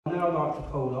I'd now like to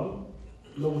call on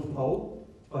Lord Paul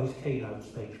for his keynote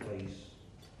speech, please.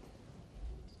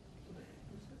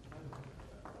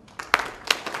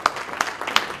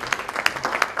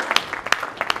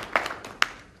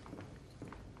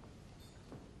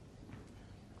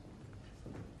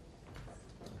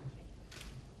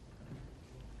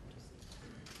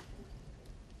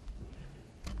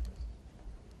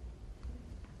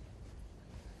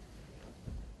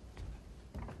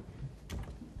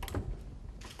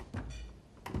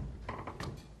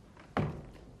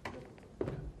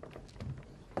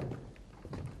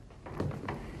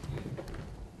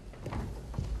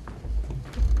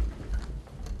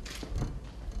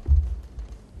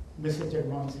 Mrs.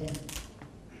 Jagmohan Singh,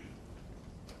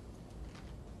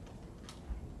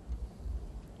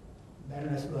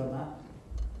 Baroness Verma,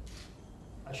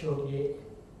 Ashok Ji,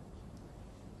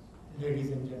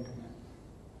 ladies and gentlemen.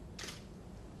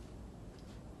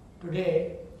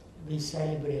 Today we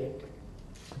celebrate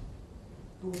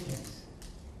two things.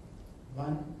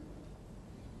 One,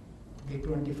 the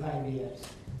 25 years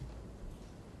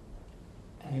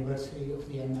anniversary of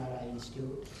the NRI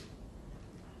Institute.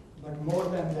 But more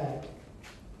than that,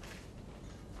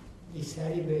 we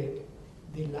celebrate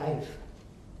the life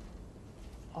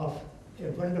of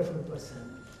a wonderful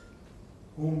person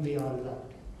whom we all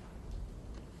loved.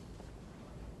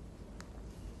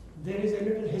 There is a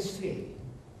little history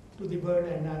to the word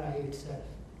NRI itself.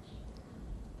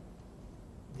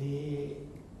 It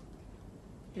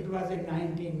was in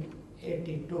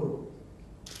 1982.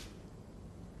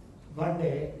 One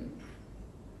day,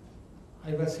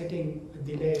 I was sitting with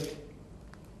the late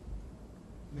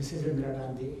Mrs. Indira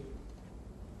Gandhi,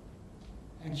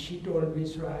 and she told me,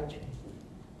 Swraj,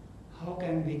 how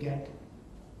can we get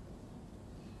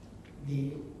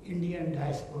the Indian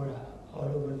diaspora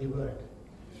all over the world?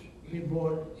 We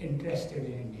both interested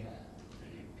in India.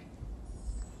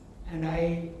 And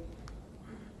I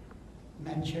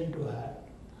mentioned to her,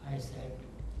 I said,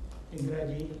 Indira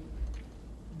ji,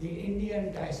 the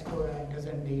Indian diaspora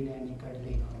doesn't need any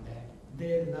cuddling on that.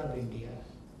 They love India.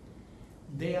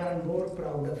 They are more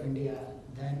proud of India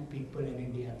than people in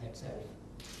India themselves.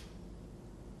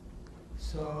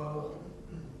 So,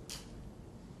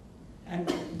 and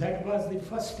that was the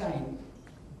first time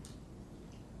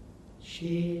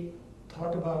she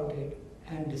thought about it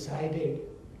and decided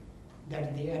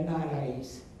that the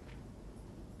NRIs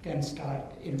can start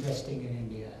investing in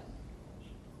India.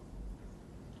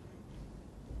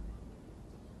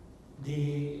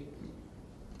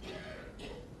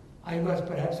 I was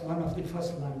perhaps one of the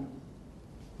first one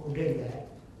who did that,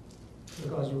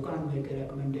 because you can't make a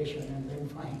recommendation and then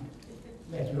find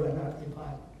that you are not the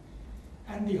part.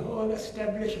 And the whole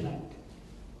establishment,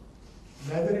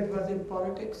 whether it was in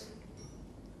politics,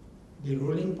 the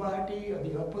ruling party or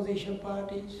the opposition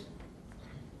parties,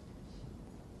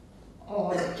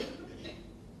 or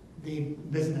the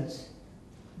business,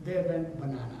 they went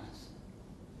bananas.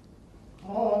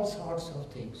 All sorts of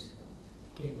things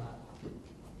came up.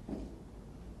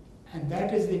 And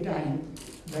that is the time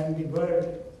when the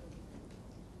word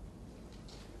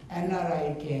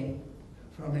NRI came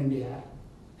from India,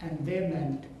 and they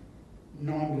meant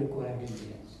non-required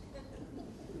Indians.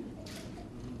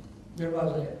 There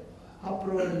was an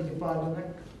uproar in the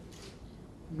parliament.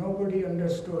 Nobody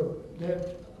understood.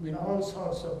 All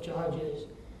sorts of charges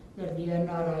that the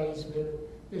NRIs will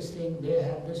this thing, they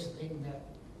have this thing, that.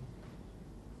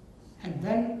 And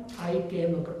then I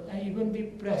came across, and even the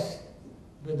press,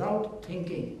 without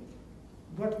thinking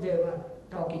what they were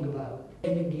talking about,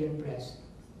 the Indian press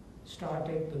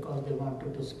started because they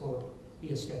wanted to support the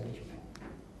establishment.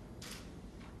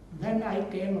 Then I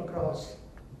came across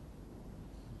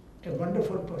a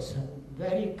wonderful person,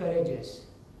 very courageous,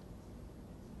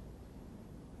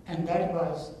 and that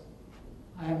was,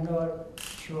 I am not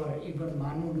sure even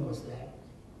Manu knows that,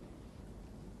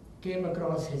 came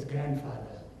across his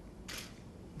grandfather,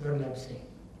 Durlab Singh.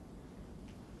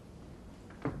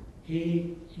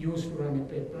 He used to run a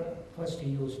paper. First he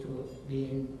used to be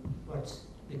in what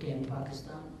became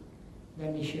Pakistan.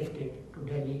 Then he shifted to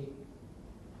Delhi.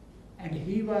 And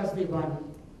he was the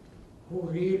one who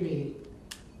really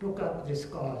took up this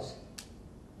cause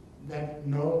that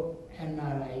no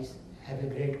NRIs have a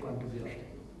great contribution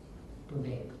to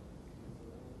make.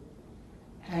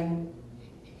 And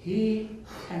he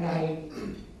and I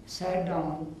sat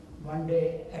down one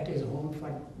day at his home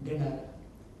for dinner,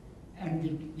 and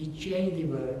we changed the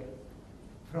word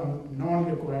from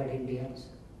non-required Indians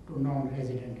to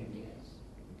non-resident Indians.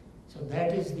 So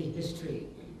that is the history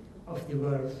of the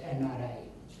word NRI.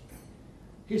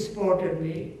 He supported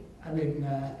me.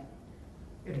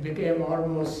 It became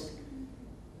almost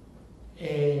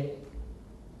a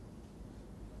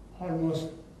almost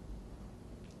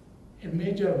a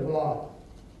major war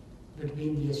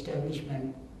between the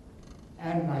establishment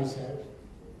and myself.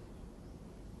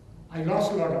 I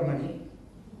lost a lot of money,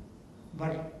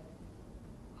 but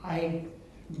I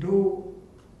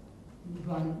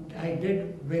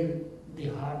did win the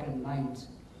heart and minds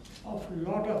of a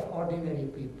lot of ordinary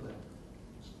people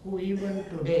who even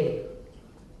today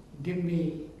give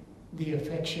me the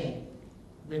affection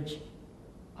which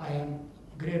I am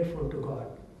grateful to God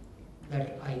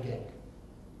that I get.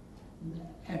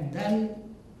 And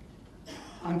then,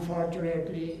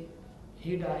 unfortunately,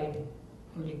 he died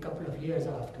only a couple of years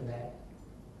after that.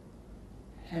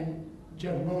 And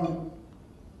Jagmohan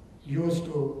used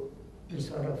to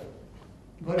sort of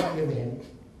work with him,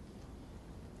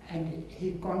 and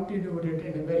he continued it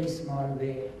in a very small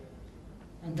way.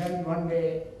 And then one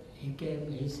day he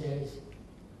came, he says,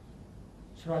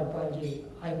 Swraj Palji,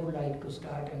 I would like to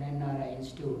start an NRI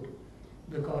institute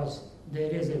because there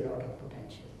is a lot of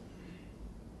potential.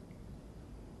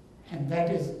 And that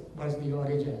was the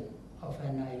origin of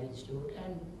NRI Institute.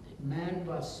 And the man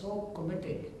was so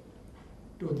committed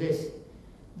to this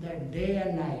that day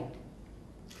and night,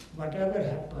 whatever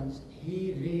happens,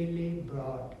 he really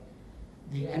brought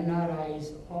the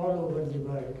NRIs all over the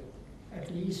world,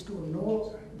 at least to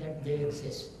know that they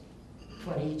exist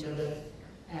for each other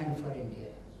and for India.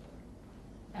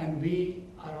 And we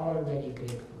are all very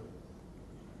grateful.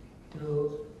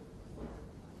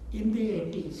 In the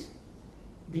 80s,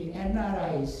 the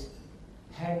NRIs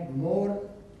had more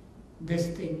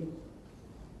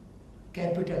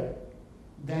capital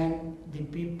than the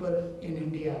people in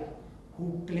India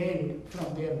who claimed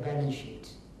from their balance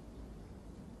sheets.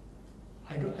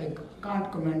 I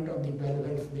can't comment on the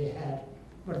wealth they had,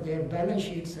 but their balance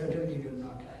sheets certainly do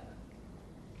not have.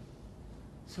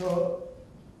 So,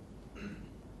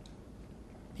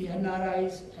 the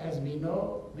NRIs, as we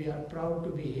know, we are proud to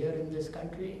be here in this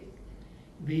country.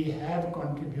 We have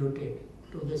contributed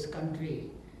to this country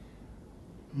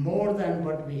more than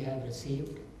what we have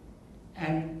received,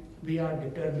 and we are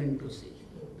determined to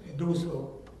do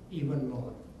so even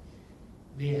more.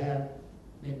 We have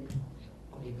a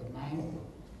colleague of mine,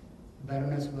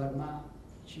 Baroness Verma.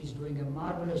 She's doing a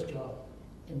marvelous job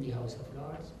in the House of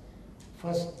Lords.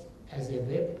 First as a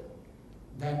whip,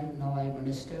 then now a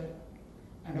minister,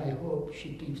 and I hope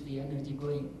she keeps the energy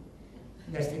going.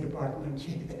 That's the department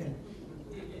she's in.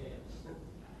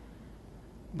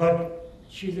 But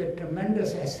she's a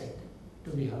tremendous asset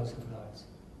to the House of Lords.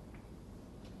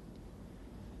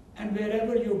 And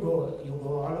wherever you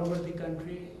go all over the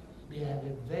country, we have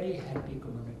a very happy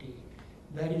community,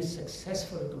 very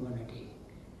successful community.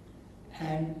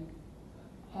 And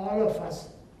all of us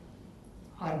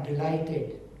are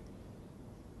delighted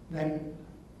when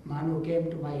Manu came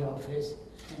to my office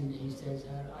and he says,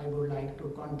 "Sir, I would like to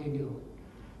continue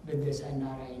with this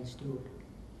NRI Institute."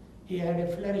 He had a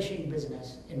flourishing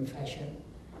business in fashion,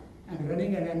 and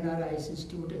running an NRI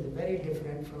Institute is very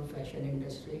different from fashion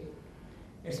industry.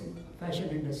 Fashion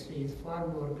industry is far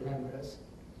more glamorous,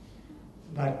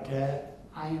 but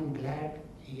I am glad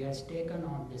he has taken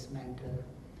on this mantle,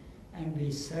 and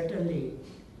we certainly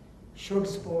should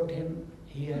support him.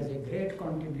 He has a great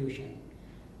contribution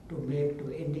to make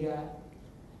to India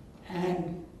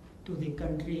and to the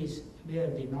countries where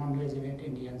the non-resident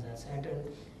Indians are settled,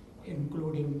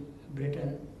 including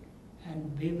Britain,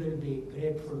 and we will be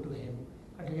grateful to him,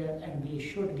 and we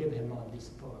should give him all the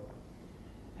support.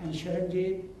 And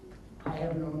Sharanjit, I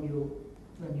have known you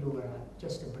when you were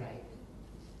just a bride.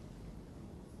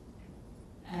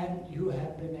 And you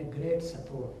have been a great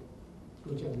support to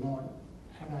Jagmohan,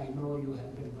 and I know you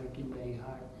have been working very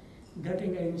hard.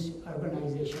 Getting an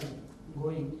organization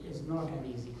going is not an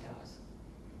easy task.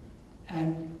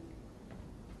 And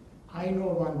I know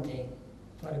one thing,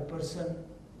 for a person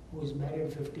who is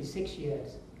married 56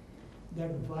 years,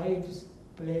 that wives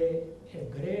play a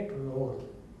great role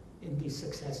in the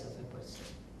success of a person.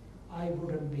 I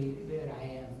wouldn't be where I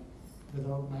am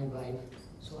without my wife,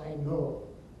 so I know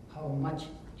how much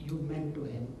you meant to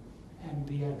him, and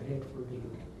we are grateful to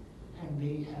you. And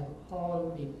we have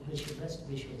all the best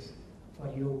wishes for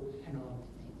you and all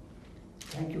the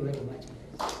things. Thank you very much.